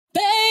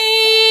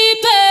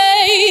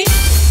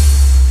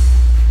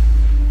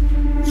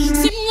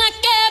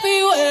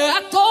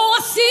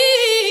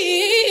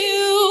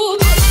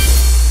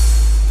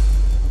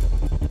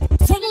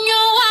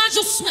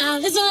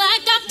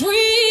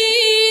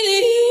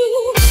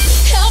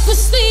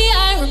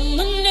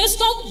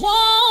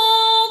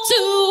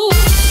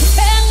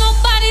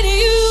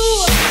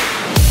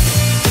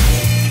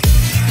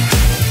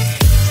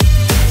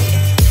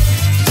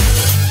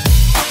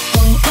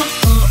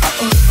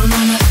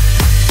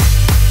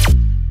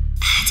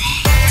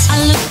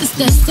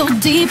that's so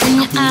deep in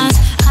your eyes.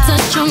 I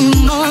touch on you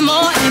more and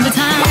more every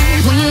time.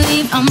 When you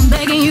leave, I'm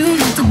begging you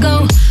not to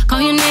go.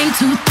 Call your name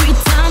 2, 3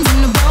 times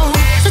in a row.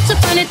 Such a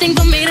funny thing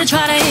for me to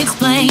try to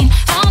explain.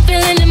 How I'm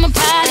feeling and my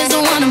pride is the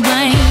one to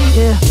blame.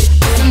 Yeah,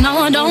 so no,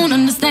 I don't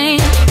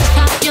understand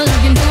how you're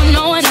looking, doing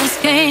no one else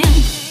can.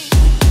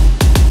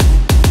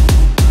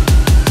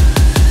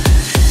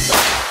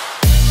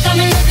 Got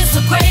me looking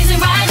so crazy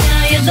right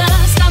now. Your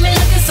lust got me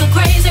looking so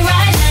crazy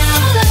right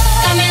now.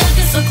 Got me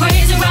looking so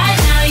crazy right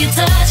now. Your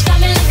touch got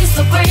me looking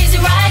so crazy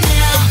right now.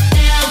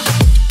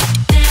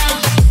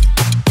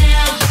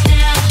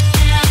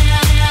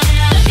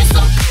 Looking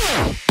so,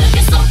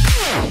 looking so,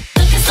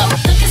 looking so,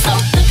 looking so,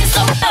 looking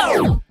so.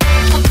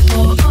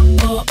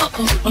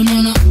 Oh no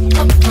no.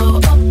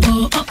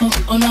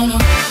 Oh no no.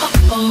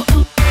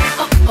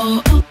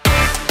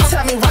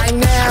 Tell me right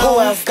now, who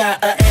else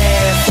got an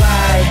ass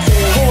like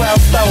this? Who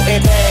else throw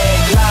it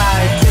back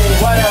like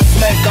this? What else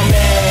make them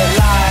act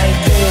like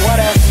this? What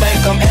else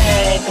make them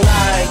act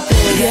like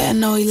this? Yeah, I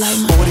know he like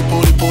my booty,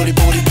 booty, booty,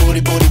 booty,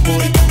 booty, booty,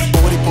 booty,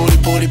 booty, booty,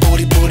 booty,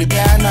 booty, booty.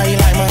 Yeah, I know you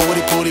like my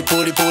booty, booty,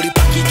 booty, booty,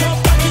 booty, booty,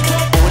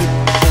 booty,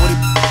 booty,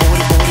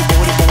 booty,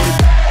 booty, booty.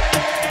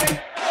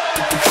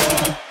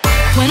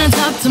 When I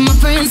talk to my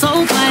friends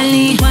so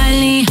quietly,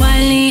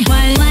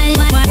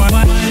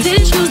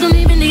 tennis shoes don't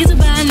even need to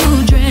buy a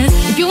new dress.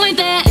 If you ain't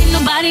there, ain't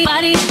nobody,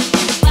 body.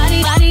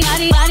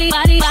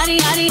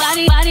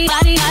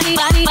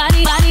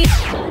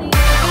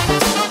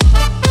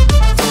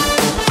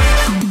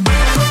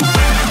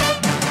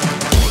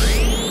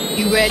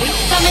 You ready?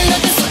 Got me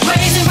looking so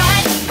crazy,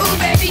 right? Ooh,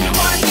 baby, you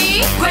want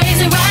me?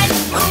 Crazy, right?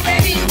 Ooh,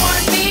 baby, you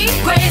want me?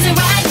 Crazy,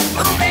 right?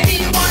 Ooh, baby,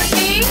 you want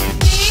me?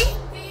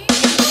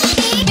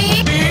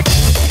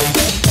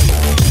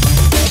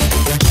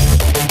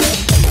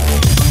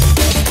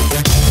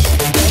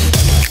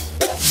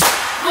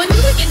 When you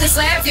look at this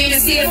laugh, you can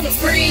see it for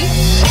free.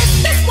 It's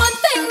this one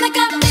thing that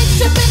got me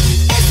tripping.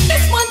 It's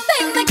this one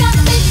thing that got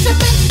me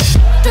tripping.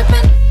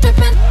 Tripping,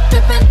 tripping,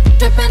 tripping,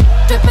 tripping,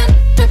 tripping,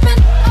 tripping.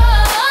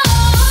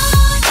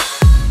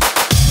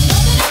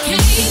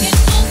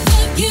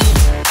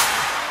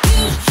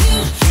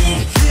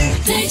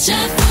 Deja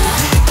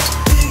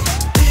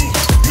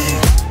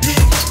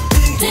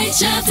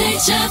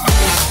vu.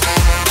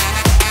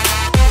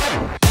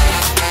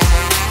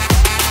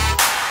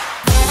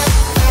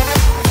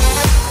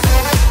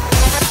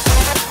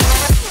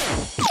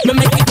 Me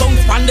make it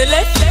bounce on the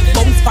left,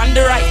 bounce on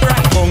the right.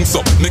 Bounce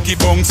up, make it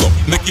bounce up,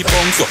 make it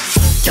bounce up.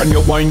 Can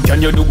you whine?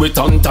 Can you do it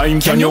on time?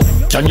 Can you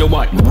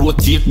whine?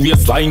 Rotate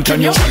waistline?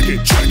 Can you? Check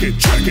it.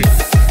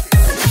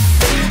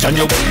 Can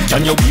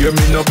you hear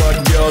me, no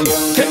bad girl?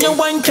 Can you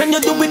whine? Can you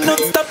do it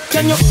non-stop?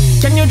 Can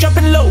you drop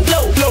it low?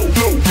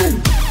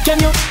 Can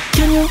you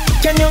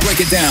Break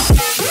it down.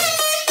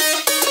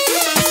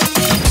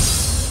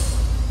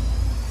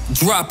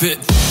 Drop it.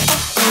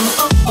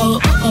 Oh,